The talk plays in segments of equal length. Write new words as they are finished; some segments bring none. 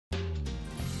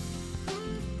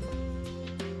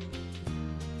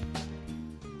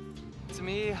To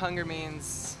me, hunger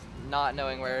means not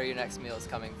knowing where your next meal is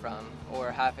coming from or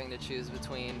having to choose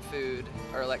between food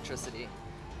or electricity.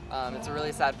 It's a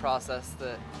really sad process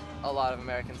that a lot of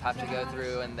Americans have to go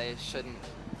through, and they shouldn't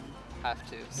have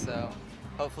to. So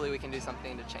hopefully we can do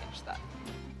something to change that.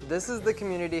 This is the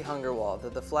community hunger wall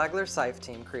that the Flagler SIFE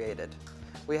team created.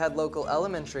 We had local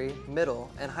elementary, middle,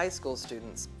 and high school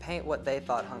students paint what they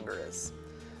thought hunger is.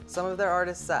 Some of their art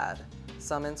is sad,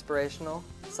 some inspirational,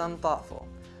 some thoughtful,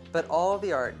 but all of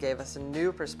the art gave us a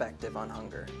new perspective on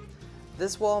hunger.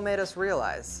 This wall made us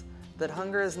realize that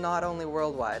hunger is not only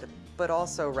worldwide, but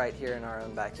also right here in our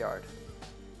own backyard.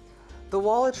 The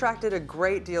wall attracted a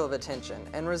great deal of attention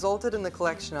and resulted in the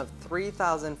collection of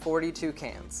 3,042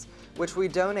 cans, which we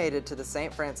donated to the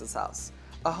St. Francis House,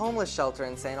 a homeless shelter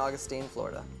in St. Augustine,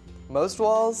 Florida. Most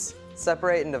walls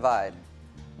separate and divide.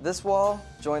 This wall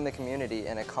joined the community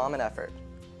in a common effort.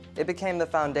 It became the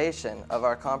foundation of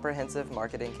our comprehensive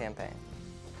marketing campaign.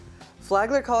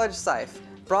 Flagler College SIFE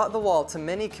brought the wall to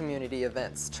many community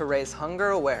events to raise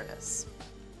hunger awareness.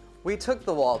 We took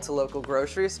the wall to local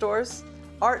grocery stores,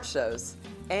 art shows,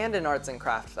 and an arts and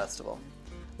craft festival.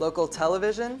 Local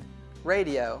television,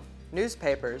 radio,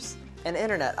 newspapers, and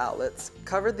internet outlets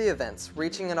covered the events,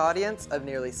 reaching an audience of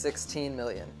nearly 16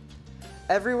 million.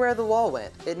 Everywhere the wall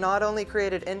went, it not only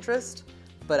created interest,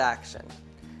 but action.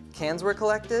 Cans were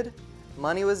collected,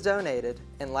 money was donated,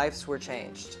 and lives were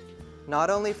changed. Not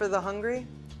only for the hungry,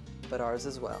 but ours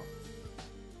as well.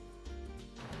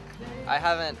 I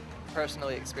haven't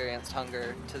personally experienced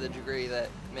hunger to the degree that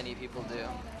many people do.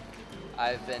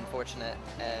 I've been fortunate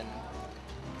and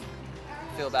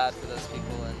feel bad for those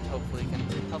people and hopefully can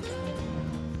help them.